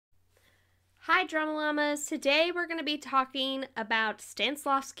Hi Drama Llamas! Today we're going to be talking about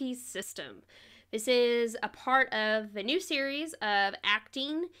Stanislavski's System. This is a part of the new series of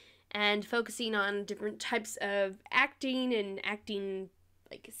acting and focusing on different types of acting and acting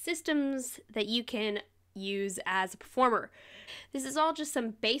systems that you can use as a performer. This is all just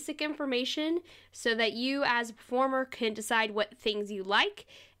some basic information so that you as a performer can decide what things you like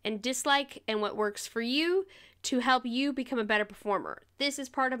and dislike and what works for you to help you become a better performer. This is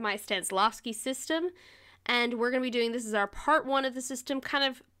part of my Stanislavski System, and we're going to be doing this as our part one of the system, kind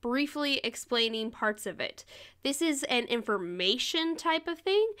of briefly explaining parts of it. This is an information type of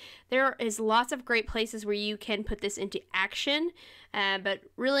thing. There is lots of great places where you can put this into action, but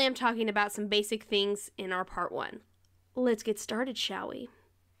really I'm talking about some basic things in our part one. Let's get started, shall we?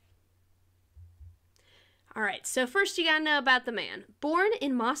 Alright, so first you gotta know about the man. Born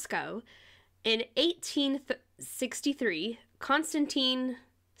in Moscow in 1863, Konstantin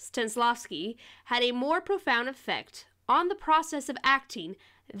Stanislavski had a more profound effect on the process of acting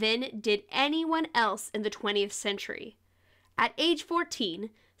than did anyone else in the 20th century. At age 14,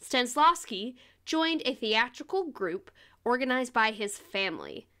 Stanislavski joined a theatrical group organized by his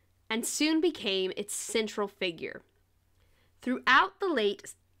family and soon became its central figure. Throughout the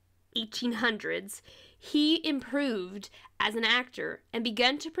late 1800s, he improved as an actor and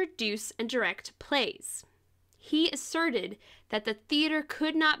began to produce and direct plays. He asserted that the theater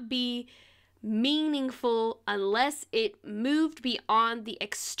could not be meaningful unless it moved beyond the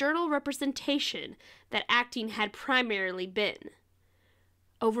external representation that acting had primarily been.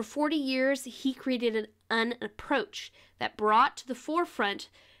 Over 40 years, he created an approach that brought to the forefront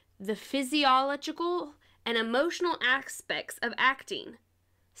the physiological and emotional aspects of acting.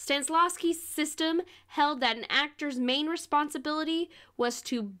 Stanislavski's system held that an actor's main responsibility was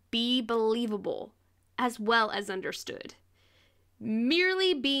to be believable, as well as understood.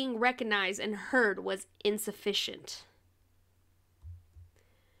 Merely being recognized and heard was insufficient.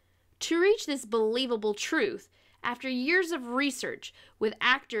 To reach this believable truth, after years of research with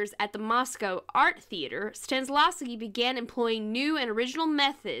actors at the Moscow Art Theater, Stanislavski began employing new and original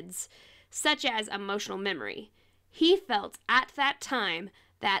methods, such as emotional memory. He felt at that time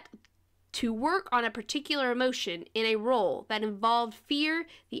that to work on a particular emotion in a role that involved fear,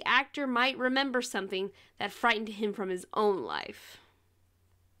 the actor might remember something that frightened him from his own life.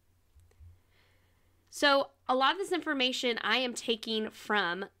 So, a lot of this information I am taking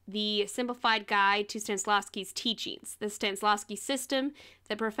from the Simplified Guide to Stanislavski's Teachings, the Stanislavski System,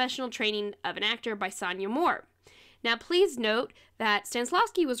 the Professional Training of an Actor by Sonia Moore. Now, please note that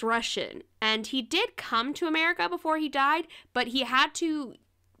Stanislavski was Russian, and he did come to America before he died, but he had to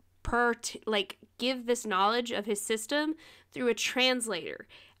give this knowledge of his system through a translator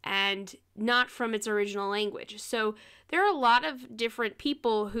and not from its original language. So there are a lot of different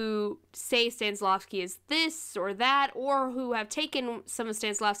people who say Stanislavski is this or that, or who have taken some of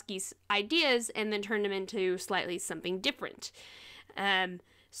Stanislavski's ideas and then turned them into slightly something different.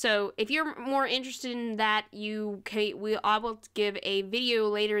 So if you're more interested in that, I will give a video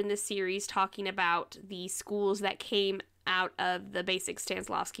later in this series talking about the schools that came out of the basic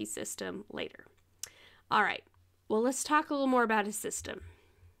Stanislavski system later. Alright, well, let's talk a little more about his system.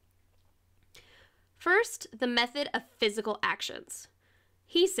 First, the method of physical actions.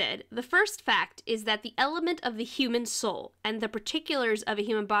 He said, the first fact is that the element of the human soul and the particulars of a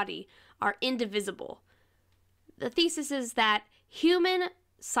human body are indivisible. The thesis is that human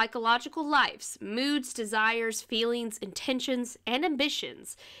psychological lives, moods, desires, feelings, intentions, and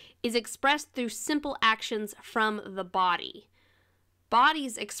ambitions is expressed through simple actions from the body.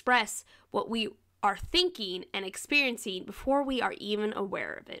 Bodies express what we are thinking and experiencing before we are even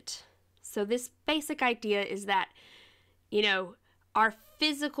aware of it. So this basic idea is that, our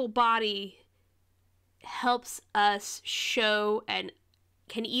physical body helps us show and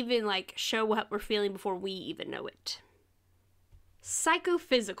can even show what we're feeling before we even know it.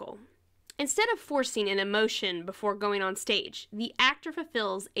 Psychophysical. Instead of forcing an emotion before going on stage, the actor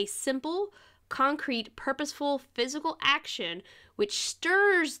fulfills a simple, concrete, purposeful physical action which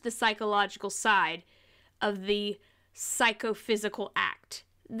stirs the psychological side of the psychophysical act,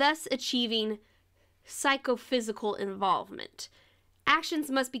 thus achieving psychophysical involvement. Actions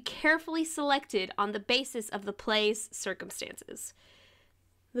must be carefully selected on the basis of the play's circumstances.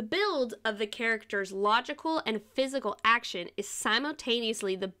 The build of the character's logical and physical action is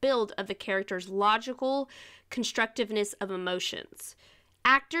simultaneously the build of the character's logical constructiveness of emotions.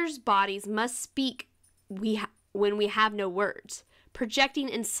 Actors' bodies must speak when we have no words, projecting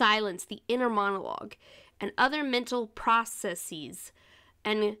in silence the inner monologue and other mental processes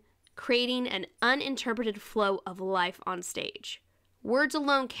and creating an uninterpreted flow of life on stage. Words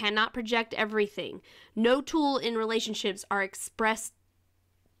alone cannot project everything. No tool in relationships are expressed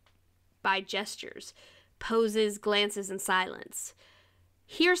by gestures, poses, glances, and silence.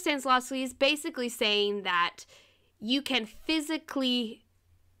 Here, Stanislavski is basically saying that you can physically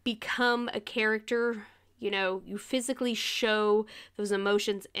become a character, you physically show those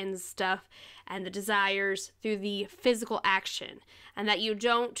emotions and stuff and the desires through the physical action, and that you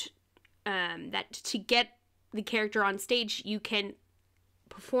don't, that to get the character on stage, you can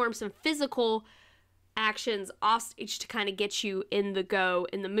perform some physical actions off stage to kind of get you in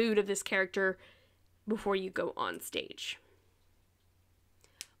the mood of this character before you go on stage.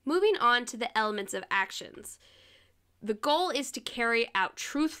 Moving on to the elements of actions. The goal is to carry out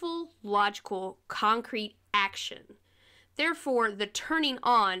truthful, logical, concrete action. Therefore, the turning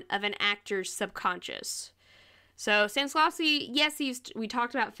on of an actor's subconscious. So Stanislavski, yes, we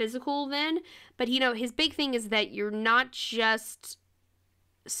talked about physical then, but his big thing is that you're not just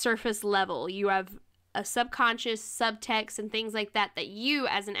surface level. You have a subconscious, subtext, and things like that you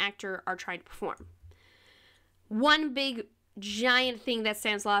as an actor are trying to perform. One big giant thing that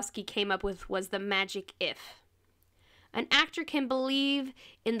Stanislavski came up with was the magic if. An actor can believe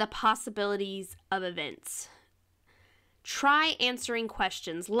in the possibilities of events. Try answering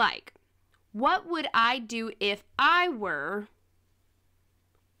questions like, what would I do if I were?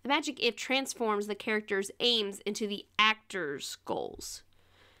 The magic if transforms the character's aims into the actor's goals.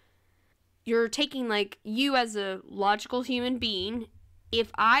 You're taking, you as a logical human being,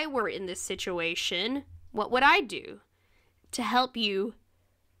 if I were in this situation, what would I do to help you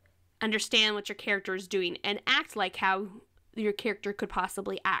understand what your character is doing and act like how your character could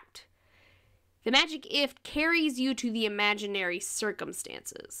possibly act? The magic if carries you to the imaginary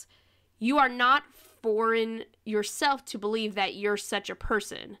circumstances. You are not foreign yourself to believe that you're such a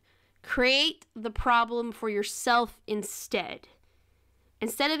person. Create the problem for yourself instead.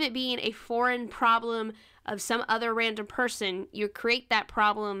 Instead of it being a foreign problem of some other random person, you create that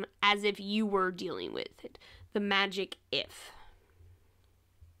problem as if you were dealing with it. The magic if.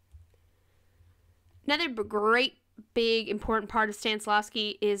 Another great, big, important part of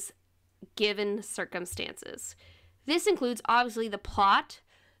Stanislavski is given circumstances. This includes, obviously, the plot,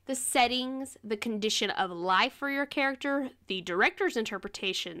 the settings, the condition of life for your character, the director's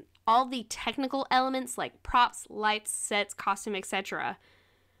interpretation, all the technical elements like props, lights, sets, costume, etc.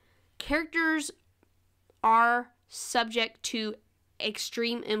 Characters are subject to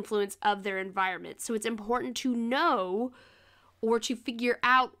extreme influence of their environment, so it's important to know or to figure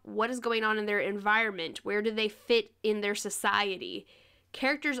out what is going on in their environment. Where do they fit in their society?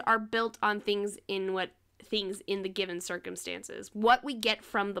 Characters are built on things in the given circumstances, what we get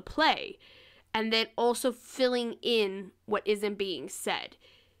from the play, and then also filling in what isn't being said.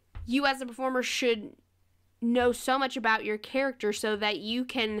 You as a performer should know so much about your character so that you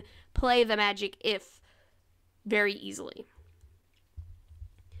can play the magic if very easily.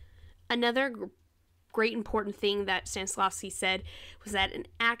 Another great important thing that Stanislavski said was that an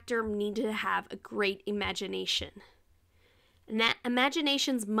actor needed to have a great imagination. And that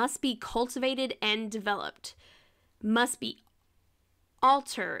imaginations must be cultivated and developed, must be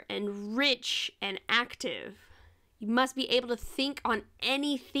alter and rich and active. You must be able to think on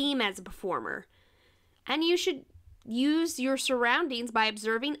any theme as a performer. And you should use your surroundings by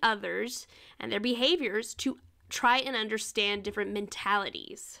observing others and their behaviors to try and understand different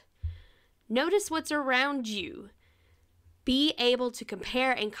mentalities. Notice what's around you. Be able to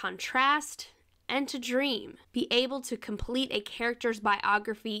compare and contrast and to dream. Be able to complete a character's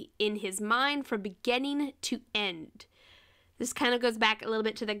biography in his mind from beginning to end. This kind of goes back a little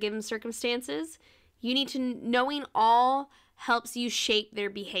bit to the given circumstances. You need to, knowing all helps you shape their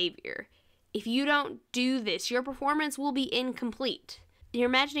behavior. If you don't do this, your performance will be incomplete. Your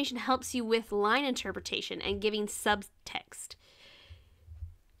imagination helps you with line interpretation and giving subtext.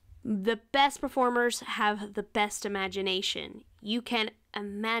 The best performers have the best imagination. You can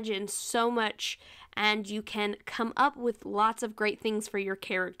imagine so much and you can come up with lots of great things for your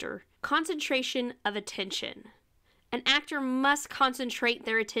character. Concentration of attention. An actor must concentrate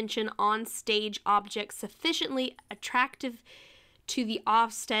their attention on stage objects sufficiently attractive to the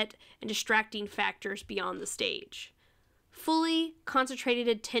offset and distracting factors beyond the stage. Fully concentrated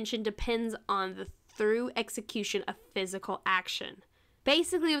attention depends on the through execution of physical action.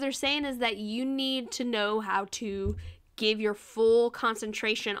 Basically, what they're saying is that you need to know how to give your full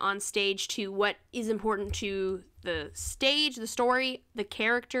concentration on stage to what is important to the stage, the story, the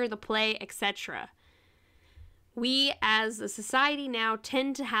character, the play, etc. We as a society now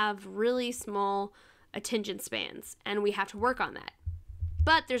tend to have really small attention spans, and we have to work on that.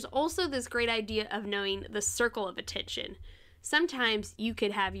 But there's also this great idea of knowing the circle of attention. sometimes you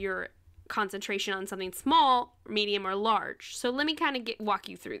could have your concentration on something small, medium, or large. So let me kind of walk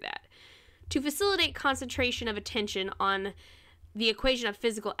you through that. To facilitate concentration of attention on the equation of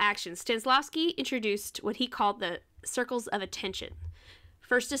physical action, Stanislavski introduced what he called the circles of attention.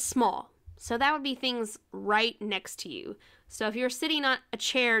 First is small. So that would be things right next to you. So if you're sitting on a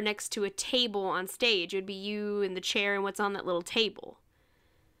chair next to a table on stage, it would be you and the chair and what's on that little table.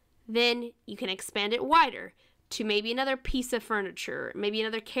 Then you can expand it wider to maybe another piece of furniture, maybe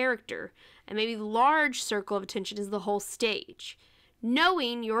another character, and maybe the large circle of attention is the whole stage.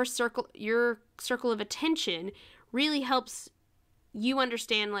 Knowing your circle of attention really helps you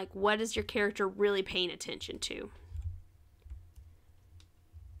understand, like, what is your character really paying attention to.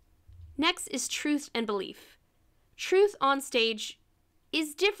 Next is truth and belief. Truth on stage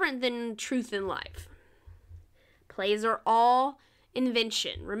is different than truth in life. Plays are all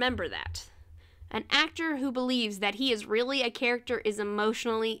invention. Remember that. An actor who believes that he is really a character is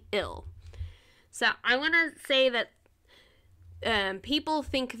emotionally ill. So I want to say that people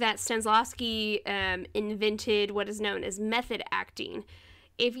think that Stanislavski invented what is known as method acting.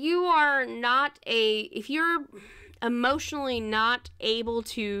 If you're emotionally not able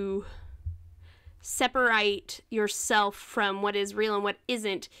to separate yourself from what is real and what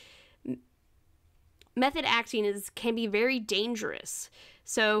isn't, method acting can be very dangerous.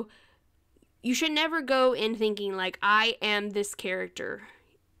 So you should never go in thinking like, I am this character.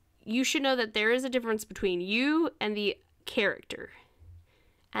 You should know that there is a difference between you and the character,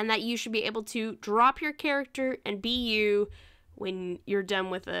 and that you should be able to drop your character and be you when you're done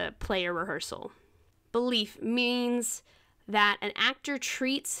with a play or rehearsal. Belief means that an actor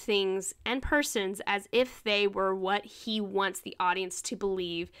treats things and persons as if they were what he wants the audience to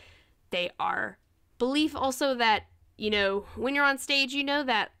believe they are. Belief also that, when you're on stage,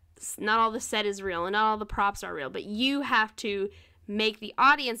 that not all the set is real and not all the props are real, but you have to make the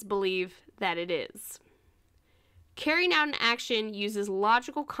audience believe that it is. Carrying out an action uses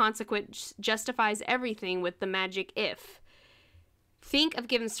logical consequence, justifies everything with the magic if. Think of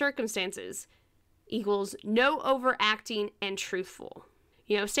given circumstances equals no overacting and truthful.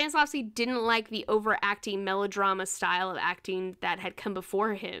 Stanislavski didn't like the overacting melodrama style of acting that had come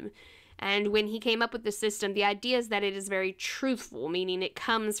before him. And when he came up with the system, the idea is that it is very truthful, meaning it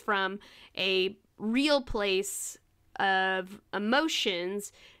comes from a real place of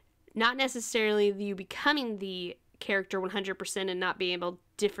emotions, not necessarily you becoming the character 100% and not being able to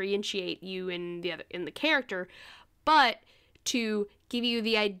differentiate you in the character, but to give you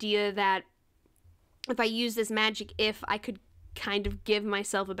the idea that if I use this magic if, I could kind of give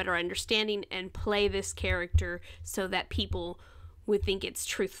myself a better understanding and play this character so that people would think it's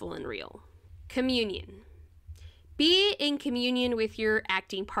truthful and real. Communion. Be in communion with your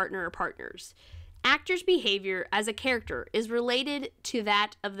acting partner or partners. Actor's behavior as a character is related to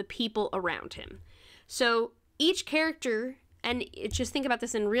that of the people around him. So each character, and just think about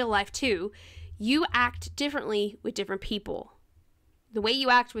this in real life too, you act differently with different people. The way you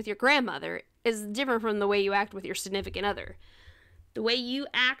act with your grandmother is different from the way you act with your significant other. The way you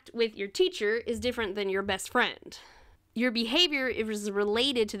act with your teacher is different than your best friend. Your behavior is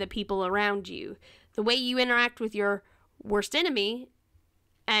related to the people around you. The way you interact with your worst enemy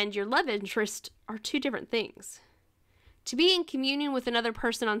and your love interest are two different things. To be in communion with another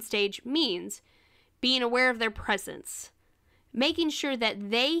person on stage means being aware of their presence, making sure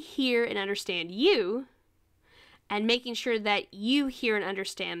that they hear and understand you, and making sure that you hear and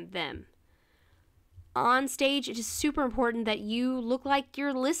understand them. On stage, it is super important that you look like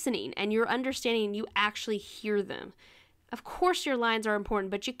you're listening and you're understanding and you actually hear them. Of course your lines are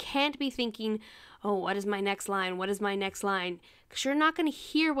important, but you can't be thinking, oh, what is my next line? What is my next line? Because you're not going to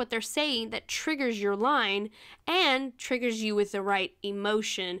hear what they're saying that triggers your line and triggers you with the right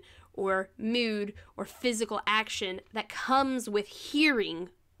emotion or mood or physical action that comes with hearing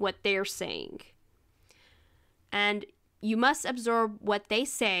what they're saying. And you must absorb what they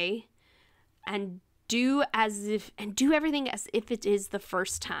say and do everything as if it is the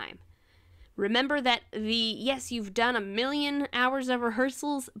first time. Remember that yes, you've done 1,000,000 hours of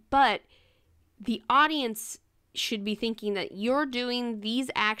rehearsals, but the audience should be thinking that you're doing these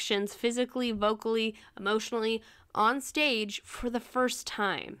actions physically, vocally, emotionally on stage for the first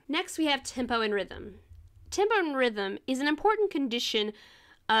time. Next, we have tempo and rhythm. Tempo and rhythm is an important condition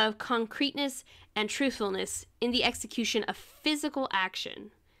of concreteness and truthfulness in the execution of physical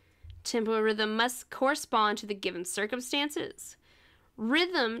action. Tempo and rhythm must correspond to the given circumstances.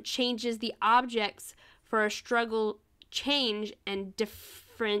 Rhythm changes the objects for a struggle change, and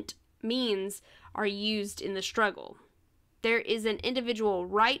different means are used in the struggle. There is an individual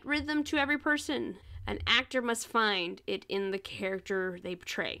right rhythm to every person, An actor must find it in the character they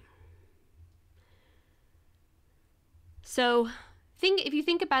portray. So, if you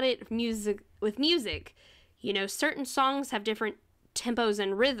think about it with music, you know, certain songs have different tempos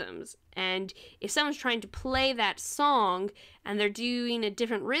and rhythms, and if someone's trying to play that song and they're doing a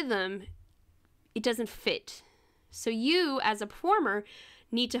different rhythm, it doesn't fit. So you, as a performer,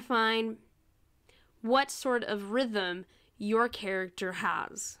 need to find what sort of rhythm your character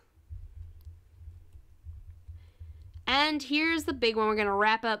has. And here's the big one we're going to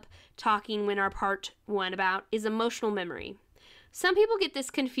wrap up talking in our part 1 about is emotional memory. Some people get this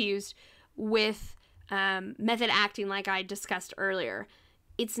confused with method acting like I discussed earlier.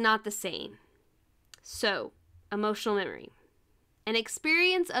 It's not the same. So, emotional memory. An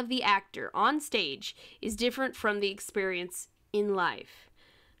experience of the actor on stage is different from the experience in life.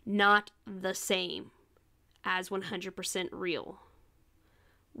 Not the same as 100% real.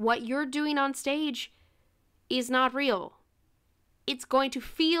 What you're doing on stage is not real. It's going to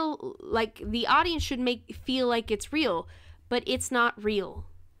feel like the audience should feel like it's real, but it's not real.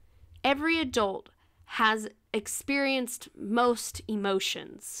 Every adult has experienced most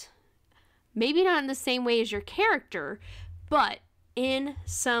emotions. Maybe not in the same way as your character, but in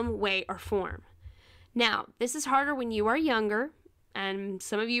some way or form. Now, this is harder when you are younger, and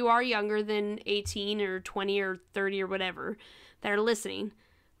some of you are younger than 18 or 20 or 30 or whatever that are listening,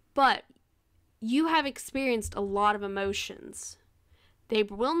 but you have experienced a lot of emotions. They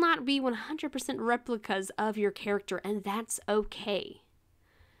will not be 100% replicas of your character, and that's okay.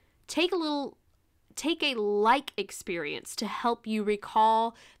 Take a like experience to help you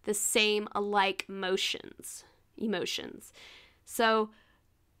recall the same alike emotions. So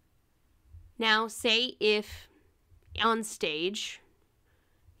now say if on stage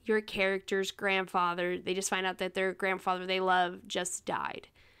your character's grandfather, they just find out that their grandfather they love just died.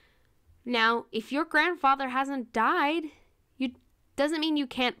 Now, if your grandfather hasn't died, doesn't mean you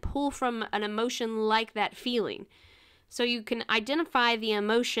can't pull from an emotion like that feeling. So you can identify the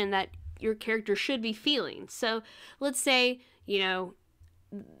emotion that your character should be feeling. So let's say, you know,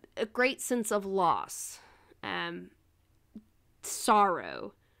 a great sense of loss,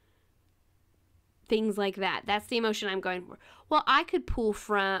 sorrow, things like that. That's the emotion I'm going for. Well, I could pull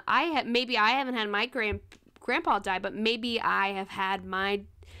from, maybe I haven't had my grandpa die, but maybe I have had my,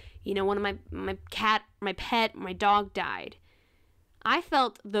 you know, one of my cat, my pet, my dog died. I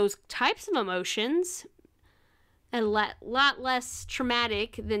felt those types of emotions, a lot less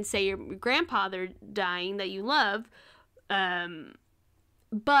traumatic than, say, your grandfather dying that you love,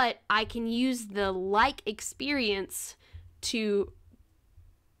 but I can use the like experience to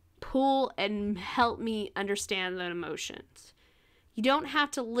pull and help me understand the emotions. You don't have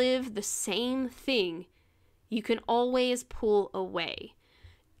to live the same thing. You can always pull away.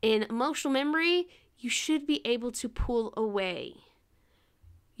 In emotional memory, you should be able to pull away.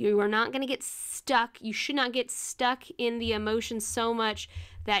 You are not going to get stuck. You should not get stuck in the emotion so much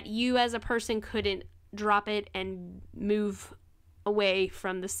that you as a person couldn't drop it and move away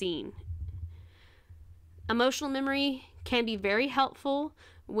from the scene. Emotional memory can be very helpful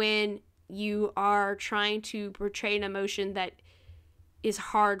when you are trying to portray an emotion that is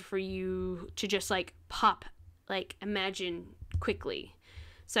hard for you to just imagine quickly.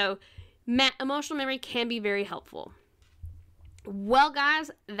 So emotional memory can be very helpful. Well, guys,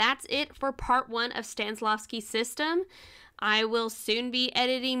 that's it for part 1 of Stanislavski System. I will soon be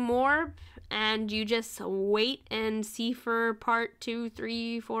editing more, and you just wait and see for part 2,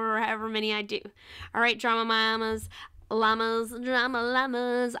 3, 4, or however many I do. All right, drama llamas, drama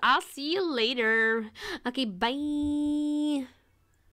llamas. I'll see you later. Okay, bye.